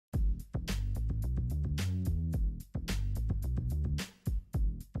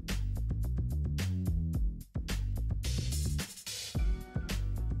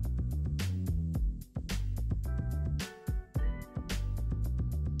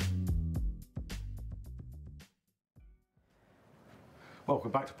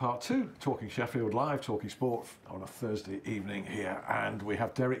Welcome back to part two, Talking Sheffield Live, Talking Sport on a Thursday evening here. And we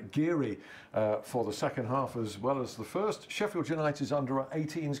have Derek Geary for the second half as well as the first. Sheffield United's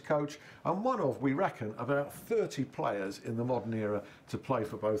under-18s coach and one of, we reckon, about 30 players in the modern era to play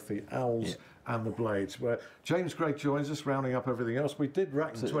for both the Owls and the Blades. Where James Gregg joins us, rounding up everything else. We did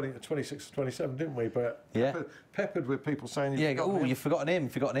reckon 26 to 27, didn't we? But peppered with people saying, you've forgotten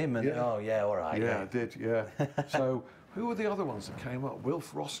him, and oh yeah, all right. Yeah, I did, yeah. So who were the other ones that came up?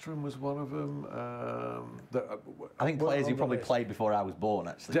 Wilf Rostrom was one of them. I think players who probably played before I was born,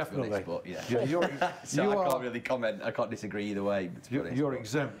 actually. Definitely. But yeah, so I can't really comment. I can't disagree either way. You're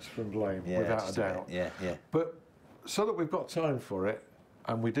exempt from blame, without a doubt. Yeah. But so that we've got time for it,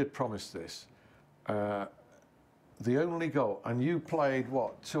 and we did promise this, the only goal, and you played,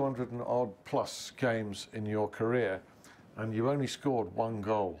 what, 200 and odd plus games in your career, and you only scored one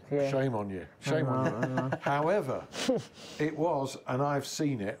goal. Yeah. Shame on you. Shame on you. However, it was, and I've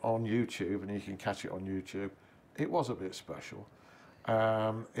seen it on YouTube, and you can catch it on YouTube, it was a bit special.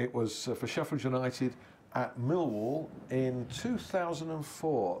 It was for Sheffield United at Millwall in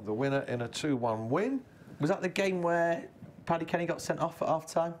 2004, the winner in a 2-1 win. Was that the game where Paddy Kenny got sent off at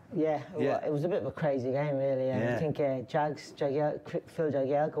half-time? Yeah, it was a bit of a crazy game, really. I think Phil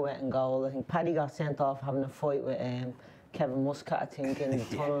Jagielka went in goal. I think Paddy got sent off having a fight with Kevin Muscat, I think, in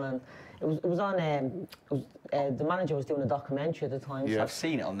the tunnel. And it was on. The manager was doing a documentary at the time. Yeah, so I've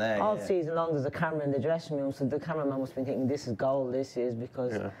seen it on there. All season long, there's a camera in the dressing room, so the cameraman must have been thinking, "This is gold. This is,"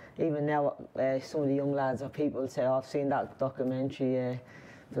 because even now, some of the young lads or people say, "Oh, I've seen that documentary."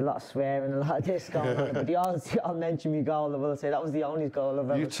 There's a lot of swearing, a lot of this going on, but I'll mention my goal. I will say that was the only goal I've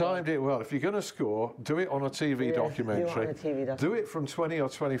ever You timed it well. If you're going to score, do it on a TV documentary. Do it on a TV documentary. Do it from 20 or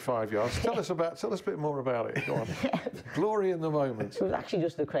 25 yards. Tell us a bit more about it. Go on. Glory in the moment. It was actually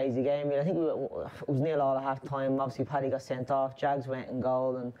just a crazy game. I think it was nearly all at half time. Obviously, Paddy got sent off. Jags went in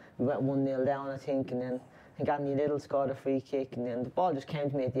goal, and we went 1-0 down, I think, and then I think Andy Little scored a free kick, and then the ball just came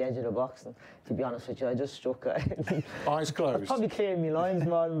to me at the edge of the box, and to be honest with you, I just struck it. Eyes closed. I was probably clearing my lines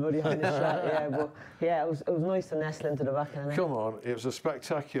more than bloody on this shot, but it was nice to nestle into the back of the net. Come on, it was a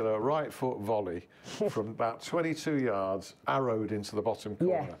spectacular right foot volley from about 22 yards, arrowed into the bottom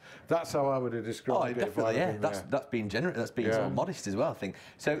corner. Yeah. That's how I would have described it. Definitely, that's being generous. That's being sort of modest as well, I think.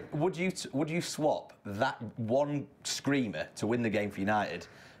 So would you swap that one screamer to win the game for United?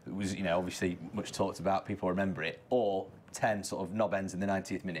 It was, obviously much talked about, people remember it, or 10 sort of knob ends in the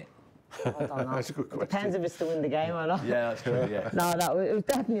 90th minute? I don't know. That's a good question. It depends if it's to win the game or not. Yeah, that's true, yeah. No, it was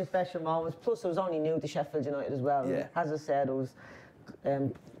definitely a special moment. Plus, I was only new to Sheffield United as well. Yeah. As I said, I was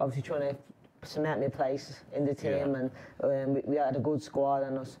obviously trying to cement my place in the team, and we had a good squad,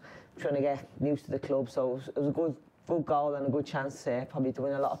 and I was trying to get used to the club, so it was a good goal and a good chance probably to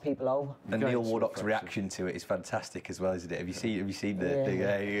win a lot of people over. And Neil Woodcock's reaction to it is fantastic as well, isn't it? Have you seen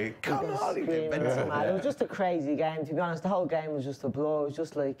the come on, it was just a crazy game, to be honest. The whole game was just a blow. It was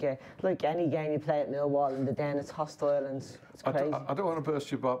just like any game you play at Millwall, and then it's hostile and it's crazy. I don't want to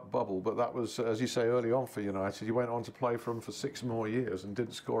burst your bubble, but that was, as you say, early on for United. You went on to play for them for 6 more years and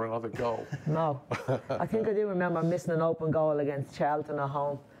didn't score another goal. No. I think I do remember missing an open goal against Charlton at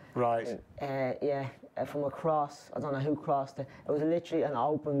home. Right. From a cross. I don't know who crossed it. It was literally an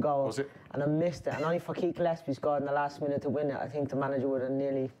open goal. Was it? And I missed it. And only for Keith Gillespie scored in the last minute to win it. I think the manager would have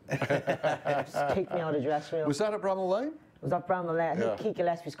nearly kicked me out of the dressing room. Was that at Bramall Lane? It was at Bramall Lane. I think Keith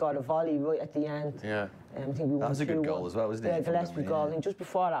Gillespie scored a volley right at the end. Yeah. I think we that was a good goal as well, wasn't it? Yeah, Gillespie goal. I think just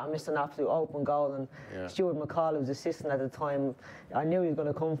before that, I missed an absolute open goal. And Stuart McCall, who was assistant at the time, I knew he was going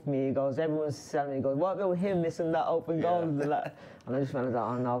to come for me. He goes, everyone's telling me, he goes, what about him missing that open goal? And I just went,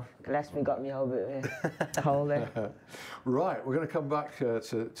 oh no, Gillespie got me over it. Hole there. Right, we're going to come back to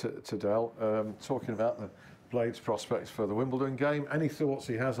Del, talking about the Blades prospects for the Wimbledon game. Any thoughts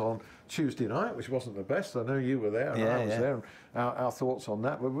he has on Tuesday night, which wasn't the best? I know you were there and I was there. And our thoughts on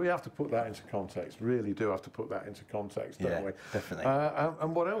that, but we have to put that into context. Really do have to put that into context, don't we? Definitely.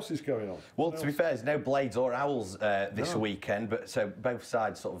 And what else is going on? Well, to be fair, there's no Blades or Owls this weekend, but so both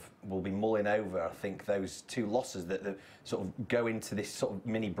sides sort of will be mulling over, I think, those 2 losses that sort of go into this sort of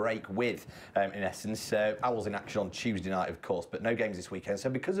mini break with, in essence. Owls in action on Tuesday night, of course, but no games this weekend. So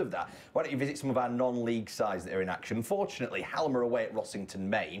because of that, why don't you visit some of our non-league sides that are in action? Unfortunately, Hallam are away at Rossington,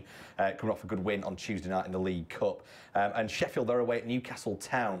 Maine. coming off a good win on Tuesday night in the League Cup. And Sheffield, they're away at Newcastle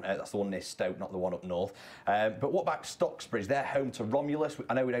Town. That's the one near Stoke, not the one up north. But what about Stocksbridge? They're home to Romulus.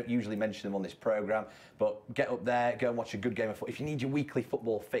 I know we don't usually mention them on this programme, but get up there, go and watch a good game of football. If you need your weekly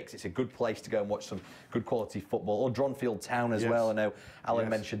football fix, it's a good place to go and watch some good quality football. Or Dronfield Town as well. I know Alan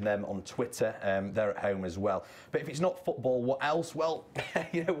mentioned them on Twitter. They're at home as well. But if it's not football, what else? Well,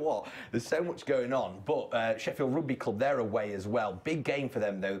 you know what? There's so much going on. But Sheffield Rugby Club, they're away as well. Big game for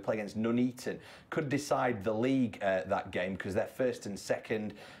them, though. They play against Nuneaton. Could decide the league that game because they're first and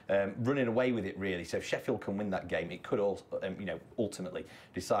second, running away with it, really. So if Sheffield can win that game, it could also, ultimately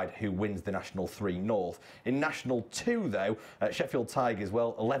decide who wins the National 3 North. In National 2, though, Sheffield Tigers,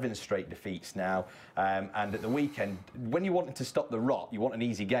 well, 11 straight defeats now. And at the weekend, when you wanted to stop the rot, you want an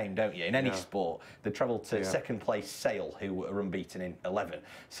easy game, don't you? In any sport, they travelled to second place Sale, who were unbeaten in 11.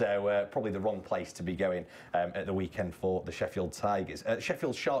 So probably the wrong place to be going at the weekend for the Sheffield Tigers.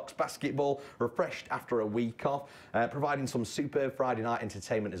 Sheffield Sharks basketball, refreshed after a week off, providing some superb Friday night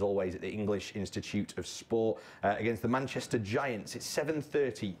entertainment as always at the English Institute of Sport against the Manchester Giants. It's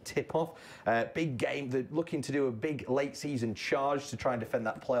 7:30 tip-off. Big game. They're looking to do a big late season charge to try and defend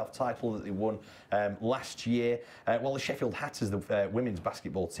that playoff title that they won last year. While the Sheffield Hatters, the women's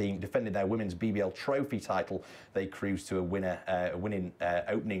basketball team, defended their women's BBL trophy title, they cruised to a winning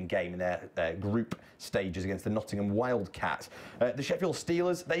opening game in their group stages against the Nottingham Wildcats. The Sheffield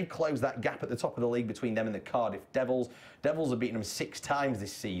Steelers, they've closed that gap at the top of the league between them and the Cardiff Devils. Devils have beaten them 6 times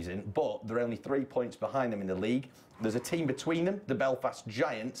this season, but they're only 3 points behind them in the league. There's a team between them, the Belfast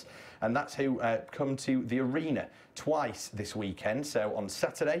Giants, and that's who come to the arena twice this weekend. So on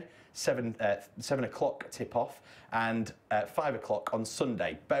Saturday, 7 o'clock tip-off, and 5 o'clock on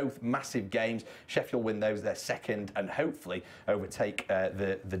Sunday. Both massive games. Sheffield win those, their second, and hopefully overtake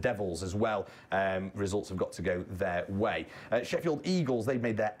the Devils as well. Results have got to go their way. Sheffield Eagles, they've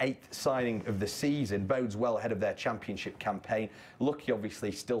made their 8th signing of the season. Bodes well ahead of their championship campaign. Lucky,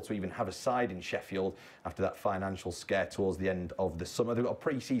 obviously, still to even have a side in Sheffield after that financial scare towards the end of the summer. They've got a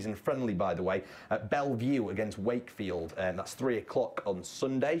pre-season friendly, by the way, at Bellevue against Wakefield. That's 3 o'clock on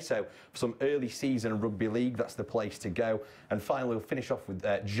Sunday. So for some early season rugby league, that's the place to go. And finally, we'll finish off with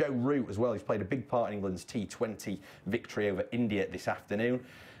Joe Root as well. He's played a big part in England's T20 victory over India this afternoon.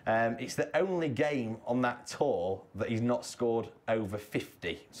 It's the only game on that tour that he's not scored over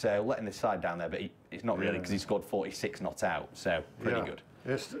 50. So letting the side down there, but it's not really because he scored 46 not out. So pretty good.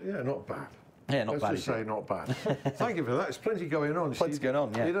 It's, not bad. Yeah, not bad. Let's just say not bad. Thank you for that. There's plenty going on. Plenty going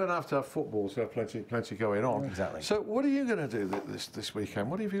on, yeah. You don't have to have football to have plenty going on. Exactly. So what are you going to do this weekend?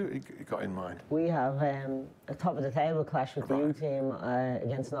 What have you got in mind? We have a top of the table clash with the U team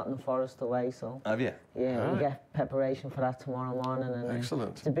against Nottingham Forest away. So have you? Yeah, we get preparation for that tomorrow morning. And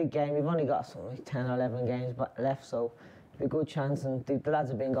excellent. It's a big game. We've only got something like 10 or 11 games left, so a good chance, and the lads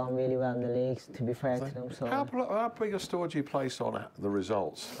have been going really well in the leagues, to be fair to them. So how big a store do you place on the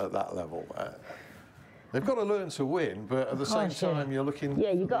results at that level? They've got to learn to win, but at the same time, you're looking for the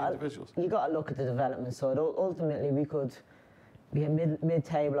individuals. You got to look at the development side. Ultimately, we could be a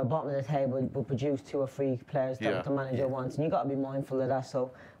mid-table or bottom of the table, but produce 2 or 3 players that the manager wants, and you got to be mindful of that. So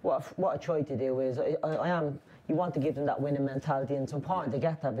what I try to do is, you want to give them that winning mentality, and it's important to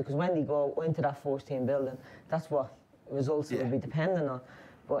get that, because when they go into that first team building, that's what results will be dependent on.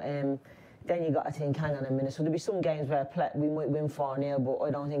 But then you got to think, hang on a minute. So there'll be some games where we might win 4-0, but I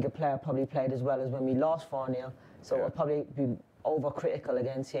don't think a player probably played as well as when we lost 4-0. So I'll probably be overcritical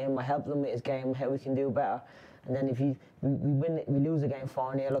against him. I help him with his game, how we can do better. And then if we lose a game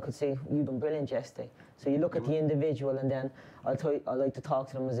 4-0, I could say, you've done brilliant yesterday. So you look at the individual, and then I like to talk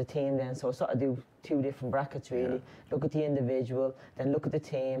to them as a team then. So I sort of do 2 different brackets, really. Look at the individual, then look at the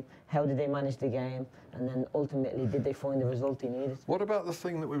team. How did they manage the game? And then ultimately, did they find the result they needed? What about the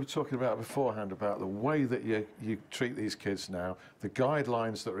thing that we were talking about beforehand, about the way that you treat these kids now, the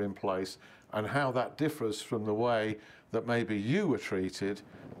guidelines that are in place, and how that differs from the way that maybe you were treated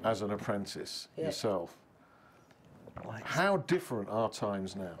as an apprentice yourself? How different are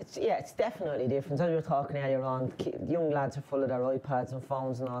times now? It's definitely different. As we were talking earlier on, young lads are full of their iPads and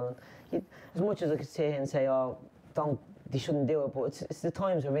phones and all. And as much as I could sit here and say, they shouldn't do it, but it's the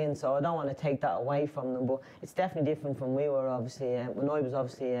times we're in, so I don't want to take that away from them. But it's definitely different from we were, obviously, when I was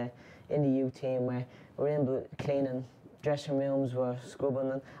obviously in the U team, where we're in cleaning dressing rooms, we're scrubbing,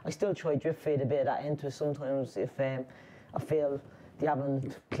 and I still try to drip feed a bit of that into it sometimes. If I feel they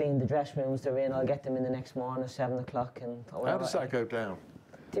haven't cleaned the dressing rooms they're in, I'll get them in the next morning at 7 o'clock. How does that go down?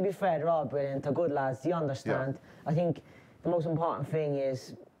 To be fair, they're all brilliant, they're good lads, they understand. I think the most important thing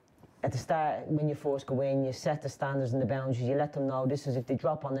is, at the start, when you first go in, you set the standards and the boundaries, you let them know this is, if they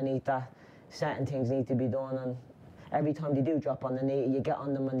drop underneath that, certain things need to be done, and every time they do drop on the knee, you get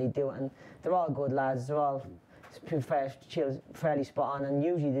on them and they do it. And they're all good lads. They're all fairly spot on, and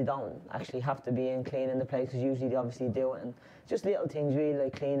usually they don't actually have to be in cleaning the place, because usually they obviously do it. And just little things really,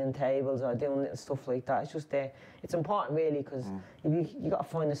 like cleaning tables or doing little stuff like that. It's just it's important really, because you got to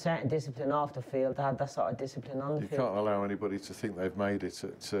find a certain discipline off the field to have that sort of discipline on the field. You can't allow anybody to think they've made it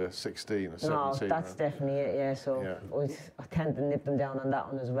at 16 or 17. No, that's definitely it, yeah. So I tend to nip them down on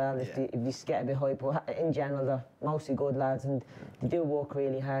that one as well, if they get a bit hype. But in general, they're mostly good lads, and they do work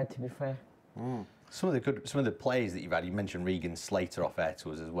really hard, to be fair. Some of the players that you've had, you mentioned Regan Slater off air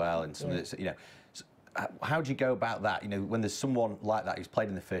to us as well, and some of the, you know, how do you go about that? You know, when there's someone like that who's played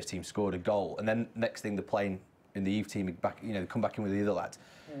in the first team, scored a goal, and then next thing they're playing in the youth team, back, you know, come back in with the other lads.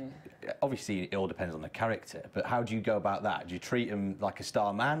 Obviously, it all depends on the character, but how do you go about that? Do you treat them like a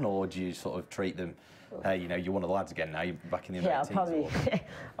star man, or do you sort of treat them, hey, you know, you're one of the lads again now, you're back in the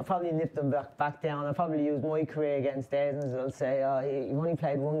I'll probably nip them back down. I'll probably use my career against theirs, and they'll say, oh, you've only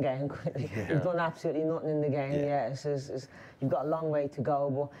played one game. You've done absolutely nothing in the game. You've got a long way to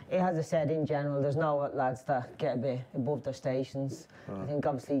go. But as I said, in general, there's no lads that get a bit above their stations. I think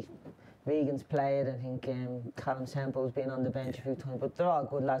obviously Regan's played. I think Callum Semple's been on the bench a few times, but they're all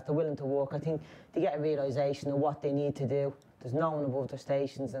good lads. They're willing to work. I think they get a realisation of what they need to do. There's no one above their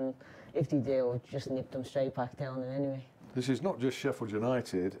stations, and if they do, just nip them straight back down anyway. This is not just Sheffield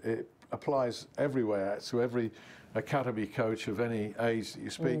United, it applies everywhere to every academy coach of any age that you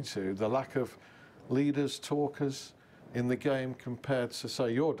speak to. The lack of leaders, talkers in the game compared to,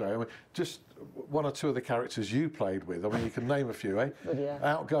 say, your day. I mean, just one or two of the characters you played with. I mean, you can name a few, eh?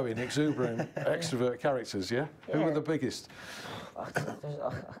 Outgoing, exuberant, extrovert characters, yeah? Who were the biggest? I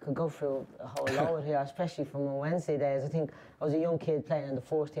could go through a whole load here, especially from my Wednesday days. I think I was a young kid playing in the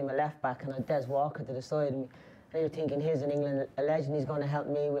first team, a left back, and I had Des Walker to the side of me. And you're thinking, here's an England a legend, he's going to help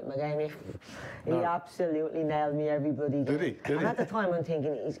me with my game. He absolutely nailed me every bloody game. Did he? And at the time I'm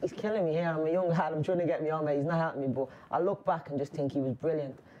thinking, he's killing me here, I'm a young lad, I'm trying to get me on, mate, he's not helping me. But I look back and just think he was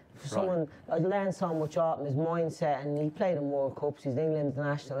brilliant. For someone, I learned so much off him, his mindset, and he played in World Cups, he's England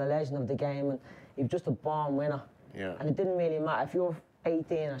international, a legend of the game, and he was just a born winner. And it didn't really matter, if you're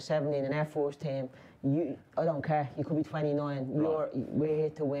 18 or 17 in Air Force team, I don't care, you could be 29, we're here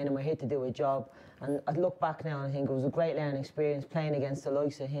to win and we're here to do a job. And I look back now and I think it was a great learning experience playing against the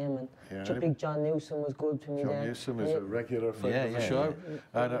likes of him. And Big John Newsom was good for me then. John Newsom is a regular friend of the show.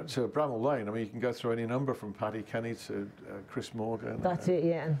 And to Bramall Lane, I mean, you can go through any number from Paddy Kenny to Chris Morgan. That's it,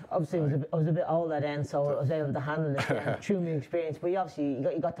 yeah. And obviously I was a bit older then, so I was able to handle it through my experience. But obviously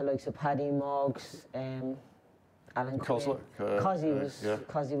you got the likes of Paddy Moggs, Alan Cosler, Cosy was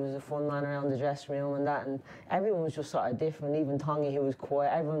a fun man around the dressing room and that, and everyone was just sort of different. Even Tongy, who was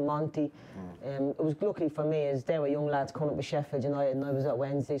quiet, everyone, Monty. It was lucky for me as they were young lads coming up with Sheffield United, and I was at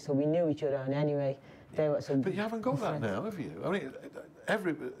Wednesday, so we knew each other. And anyway, they were. But you haven't got that now, have you? I mean,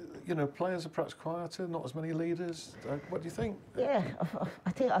 players are perhaps quieter, not as many leaders. What do you think? Yeah,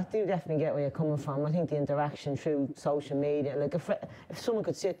 I think I do definitely get where you're coming from. I think the interaction through social media, like if someone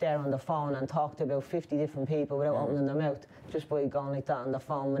could sit there on the phone and talk to about 50 different people without opening their mouth, just by going like that on the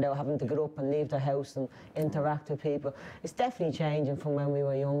phone, without having to get up and leave their house and interact with people, it's definitely changing from when we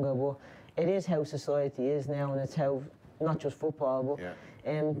were younger. But it is how society is now, and it's how, not just football, but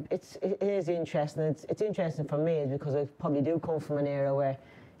it is interesting. It's interesting for me because I probably do come from an era where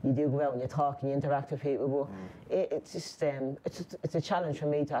you do go out and you talk and you interact with people, but it's just it's a challenge for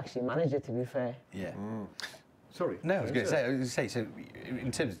me to actually manage it, to be fair. Sorry. No, I was going to say, so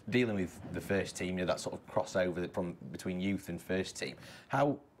in terms of dealing with the first team, you know, that sort of crossover from between youth and first team,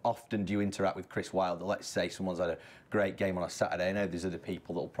 how often do you interact with Chris Wilder? Let's say someone's had a great game on a Saturday. I know there's other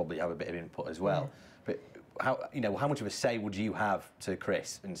people that will probably have a bit of input as well. But how much of a say would you have to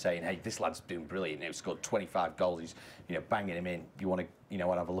Chris in saying, hey, this lad's doing brilliant, he's scored 25 goals, he's banging him in, you want to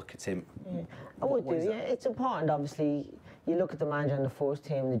have a look at him? I would do, yeah. It's important, obviously. You look at the manager in the first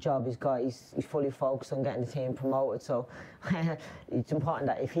team, the job he's got, he's fully focused on getting the team promoted. So it's important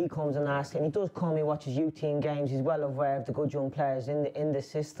that if he comes and asks, and he does come, he watches youth team games, he's well aware of the good young players in the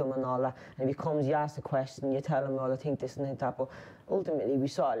system and all that. And if he comes, you ask the question, you tell him, well, I think this and that. But ultimately, we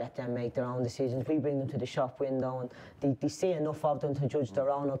sort of let them make their own decisions. We bring them to the shop window, and they see enough of them to judge their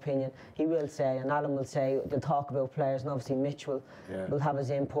own opinion. He will say, and Alan will say, they'll talk about players, and obviously Mitch will have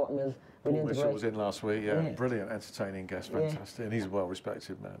his input, and we'll Mitchell was in last week, brilliant, entertaining guest, fantastic, and he's a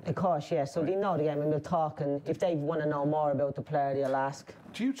well-respected man. Of course, yeah, so they know the game, and we'll talk, and if they want to know more about the player, they'll ask.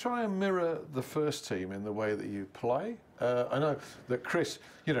 Do you try and mirror the first team in the way that you play? I know that Chris,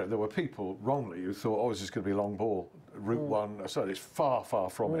 there were people wrongly who thought, oh, this is going to be long ball Route 1, so it's far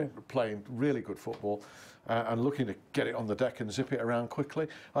from it, playing really good football and looking to get it on the deck and zip it around quickly.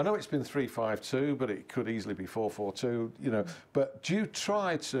 I know it's been 3-5-2, but it could easily be 4-4-2, you know. But do you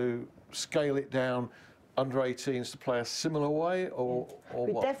try to scale it down under 18s to play a similar way, or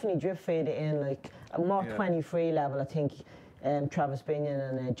we what? definitely drip feed it in, like a more 23 level. I think Travis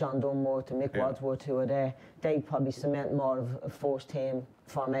Binion and John Dunmore to Mick Wadsworth, who are there, they probably cement more of a first team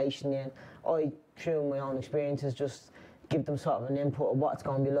formation in. I, through my own experiences, just give them sort of an input of what it's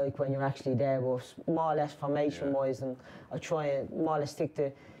going to be like when you're actually there, but more or less formation wise, and I try and more or less stick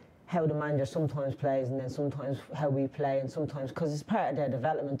to how the manager sometimes plays, and then sometimes how we play, and sometimes, because it's part of their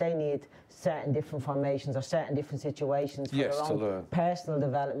development, they need certain different formations or certain different situations for their own personal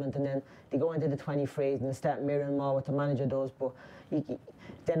development, and then they go into the 23s and they start mirroring more what the manager does. But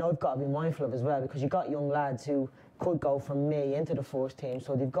then I've got to be mindful of as well, because you've got young lads who could go from me into the first team,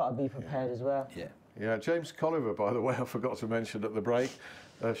 so they've got to be prepared as well. Yeah, James Colliver, by the way, I forgot to mention at the break,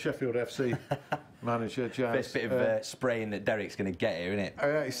 Sheffield FC manager, James. First bit of spraying that Derek's going to get here, isn't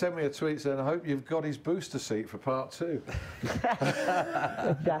it? He sent me a tweet saying, I hope you've got his booster seat for part 2.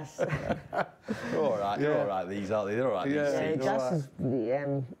 Jas. All right, you're all right, these aren't they? They're all right, these seats. Jas is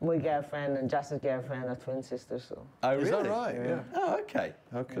my girlfriend and Jas's girlfriend are twin sisters. So. Oh, really? Is that right? Yeah. Oh, okay.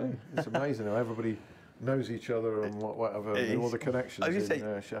 Okay. It's amazing how everybody knows each other and whatever, all the connections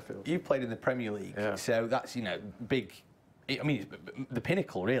in Sheffield. You played in the Premier League, so that's, you know, big. I mean, it's the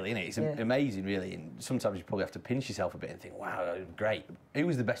pinnacle, really, isn't it? It's amazing, really. And sometimes you probably have to pinch yourself a bit and think, wow, great. Who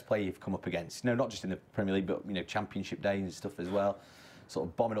was the best player you've come up against? No, not just in the Premier League, but, you know, Championship days and stuff as well. Sort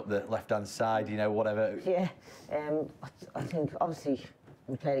of bombing up the left-hand side, you know, whatever. Yeah, I think, obviously,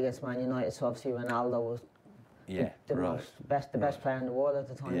 we played against Man United, so obviously Ronaldo was the best player in the world at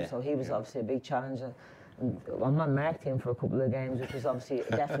the time, so he was obviously a big challenger. And I marked him for a couple of games, which was obviously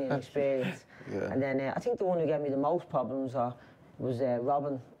definitely an experience. And then I think the one who gave me the most problems was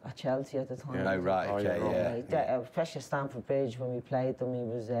Robin at Chelsea at the time. Oh, right, okay, especially at Stamford Bridge when we played them, he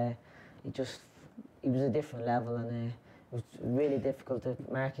was a different level, and it was really difficult to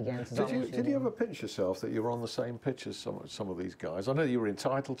mark against. Did you ever pinch yourself that you were on the same pitch as some of these guys? I know you were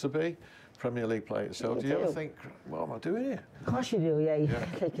entitled to be Premier League player yourself. Do you ever think, what am I doing here? Of course you do,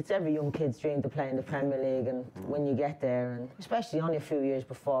 Like, it's every young kid's dream to play in the Premier League, and when you get there, and especially only a few years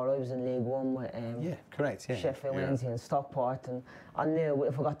before, I was in League One with Sheffield Wednesday and Stockport, and I knew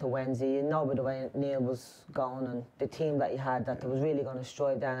if I got to Wednesday, you know by the way Neil was going and the team that he had, that they was really going to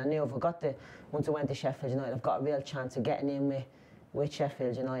strive down. I knew if once I went to Sheffield United, I've got a real chance of getting in with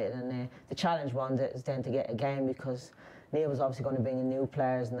Sheffield United, and the challenge is then to get a game, because Neil was obviously going to bring in new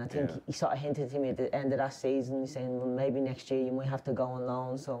players, and I think he sort of hinted to me at the end of that season, he's saying, well, maybe next year you might have to go on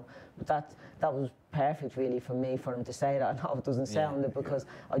loan. So, but that was perfect really for me, for him to say that. I know it doesn't sound it, because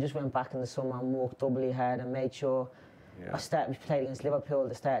I just went back in the summer and worked doubly hard and made sure we played against Liverpool at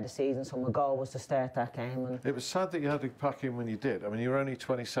the start of the season, so my goal was to start that game. And it was sad that you had to pack in when you did. I mean, you were only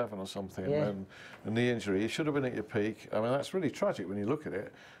 27 or something, and the injury, you should have been at your peak. I mean, that's really tragic when you look at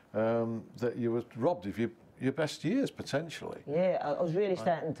it, that you were robbed of your best years, potentially. Yeah, I was really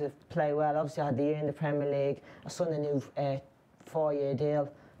starting to play well. Obviously, I had the year in the Premier League. I signed a new 4-year deal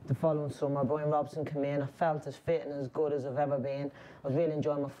the following summer. Brian Robson came in. I felt as fit and as good as I've ever been. I was really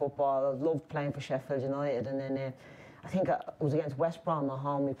enjoying my football. I loved playing for Sheffield United. And then I think it was against West Brom at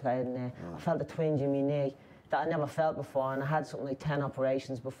home we played, and I felt a twinge in my knee that I never felt before, and I had something like 10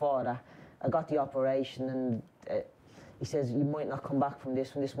 operations before that. I got the operation, and he says, you might not come back from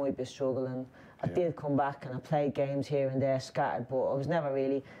this one, this might be a struggle. And I did come back, and I played games here and there, scattered, but I was never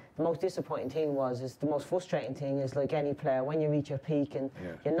really. The most disappointing thing the most frustrating thing is, like any player, when you reach your peak and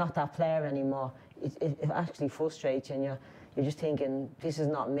you're not that player anymore, it actually frustrates you, and you're just thinking, this is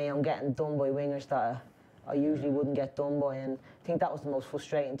not me, I'm getting done by wingers that I usually wouldn't get done by, and I think that was the most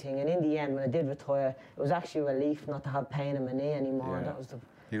frustrating thing. And in the end, when I did retire, it was actually a relief not to have pain in my knee anymore. That was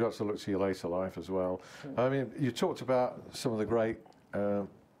You got to look to your later life as well. I mean, you talked about some of the great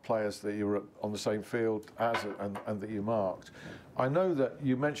players that you were on the same field as and that you marked. I know that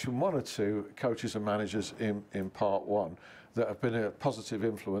you mentioned one or two coaches and managers in part one that have been a positive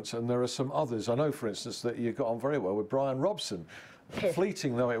influence, and there are some others. I know, for instance, that you got on very well with Brian Robson,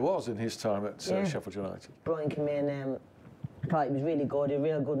 fleeting though it was in his time at Sheffield United. Brian came in, he was really good, a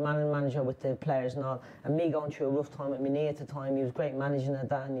real good manager with the players and all. And me going through a rough time with my knee at the time, he was great managing at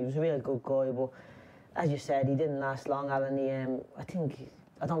that, and he was a real good guy. But as you said, he didn't last long, Alan.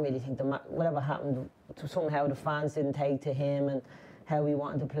 I don't really think whatever happened, somehow the fans didn't take to him and how he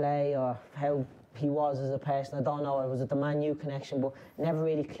wanted to play or how he was as a person. I don't know, it was the Man U connection, but it never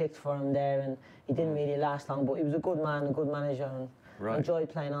really clicked for him there, and he didn't really last long. But he was a good man, a good manager. And Right. I enjoyed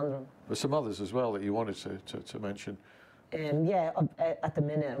playing under him. There's some others as well that you wanted to mention. Yeah, at the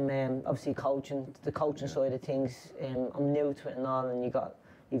minute I'm obviously coaching, the coaching side of things. I'm new to it and all, and you got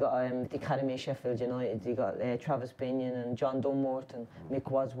the Academy of Sheffield United, you got Travis Binion and John Dunworth and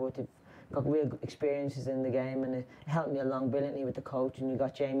Mick Wadsworth. They've got real experiences in the game, and it helped me along brilliantly with the coach. And you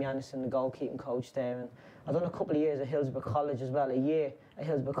got Jamie Anderson, the goalkeeping coach there. And I've done a couple of years at Hillsborough College as well, a year at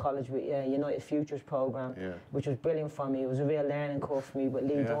Hillsborough College with United Futures programme, which was brilliant for me. It was a real learning curve for me with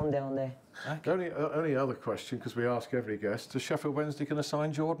Lee Dunn down there. The only other question, because we ask every guest, is Sheffield Wednesday going to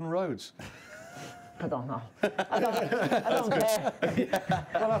sign Jordan Rhodes? I don't know. I don't care.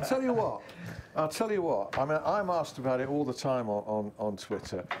 Well, I'll tell you what. I mean, I'm asked about it all the time on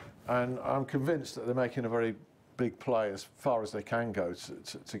Twitter, and I'm convinced that they're making a very big play as far as they can go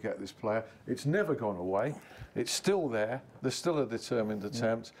to get this player. It's never gone away. It's still there. There's still a determined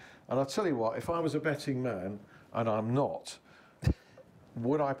attempt. And I'll tell you what, if I was a betting man, and I'm not,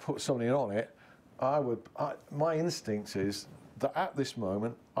 would I put something on it? I would. My instinct is that at this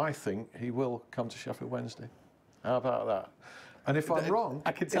moment, I think he will come to Sheffield Wednesday. How about that? And if I'm wrong...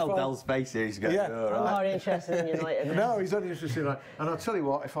 I can tell Del's face here, he's going, I'm more interested in United. No, he's only interested in United. And I'll tell you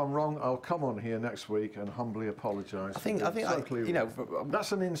what, if I'm wrong, I'll come on here next week and humbly apologise. I think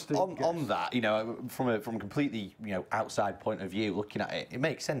that's an instinct. On that, from a completely, outside point of view, looking at it, it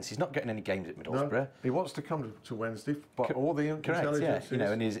makes sense. He's not getting any games at Middlesbrough. No, he wants to come to Wednesday, but all the intelligence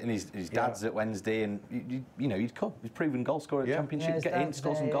is... and his dad's at Wednesday, and, he'd come. He's proven goal scorer at the Championship, get in,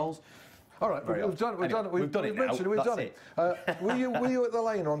 score some goals. All right, we've done it. We've done it. Were you at the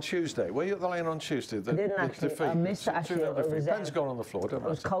Lane on Tuesday? Were you at the Lane on Tuesday? I didn't actually. I missed it actually. Ben's gone on the floor. I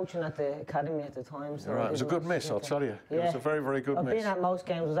was coaching at the academy at the time. So right, it was a good miss, I'll tell you. It was a very, very good miss. I've been at most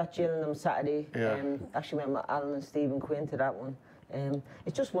games. I was at Gillingham Saturday. Actually went with Alan and Stephen Quinn to that one.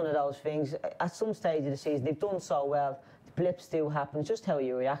 It's just one of those things. At some stage of the season, they've done so well. Blips do happen. It's just how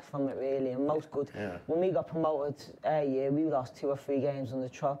you react from it, really. And most good. When we got promoted a year, we lost 2 or 3 games on the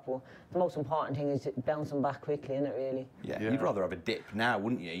trot. But the most important thing is bouncing back quickly, isn't it? Really. Yeah. You'd rather have a dip now,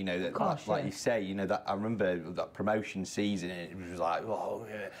 wouldn't you? Like you say, that I remember that promotion season. It was like, oh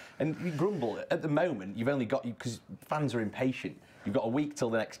yeah. And you grumble. At the moment, you've only got because fans are impatient. You've got a week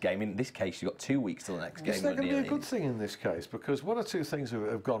till the next game. In this case, you've got 2 weeks till the next game. Is that going to be a good thing in this case? Because one or two things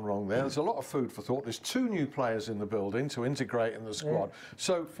have gone wrong there. There's a lot of food for thought. There's 2 new players in the building to integrate in the squad.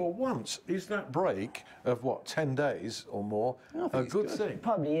 So for once, is that break of, 10 days or more a good thing? It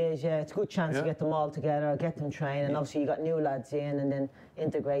probably is, yeah. It's a good chance to get them all together, get them trained, and obviously you got new lads in, and then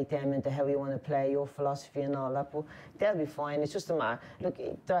integrate them into how you want to play, your philosophy and all that. But they'll be fine. It's just a matter. Look,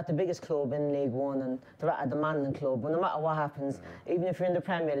 they're at the biggest club in League One, and they're at a demanding club. But no matter what happens, even if you're in the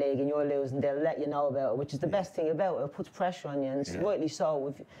Premier League and you're losing, they'll let you know about it, which is the best thing about it. It puts pressure on you, and it's rightly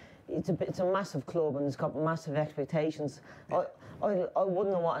so. It's a massive club, and it's got massive expectations. I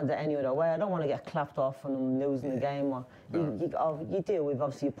wouldn't have wanted it any other way. I don't want to get clapped off on them losing the game. Or you do.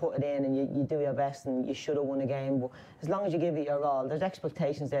 Obviously, you put it in and you do your best, and you should have won a game. But as long as you give it your all, there's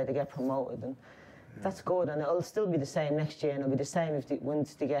expectations there to get promoted, and that's good. And it'll still be the same next year, and it'll be the same if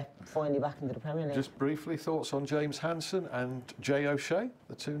once they get finally back into the Premier League. Just briefly, thoughts on James Hansen and Jay O'Shea,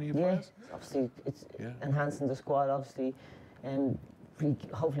 the 2 new players? Obviously, it's enhancing the squad. Obviously, and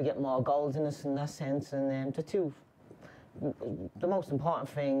hopefully get more goals in us in that sense. And the most important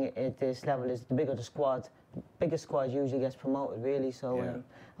thing at this level is the bigger the squad. The biggest squad usually gets promoted, really. So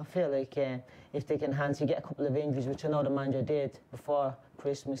I feel like if they can enhance, you get a couple of injuries, which I know the manager did before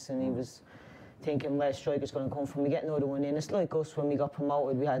Christmas, and he was thinking where striker's going to come from. We get another one in. It's like us when we got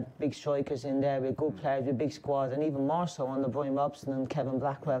promoted. We had big strikers in there. We had good players, we had a big squad, and even more so under Brian Robson and Kevin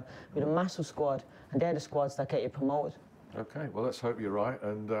Blackwell. We had a massive squad, and they're the squads that get you promoted. Okay, well, let's hope you're right.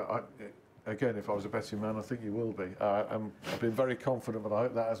 And again, if I was a betting man, I think you will be. I've been very confident, but I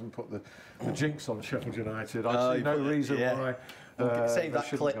hope that hasn't put the jinx on Sheffield United. I see no reason why. Save that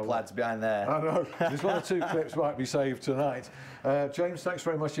clip, lads, behind there. I know. There's 1 or 2 clips might be saved tonight. James, thanks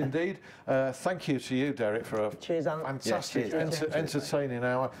very much indeed. Thank you to you, Derek, for a fantastic, entertaining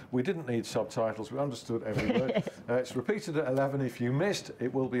hour. We didn't need subtitles. We understood every word. It's repeated at 11. If you missed,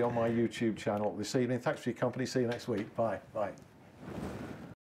 it will be on my YouTube channel this evening. Thanks for your company. See you next week. Bye. Bye.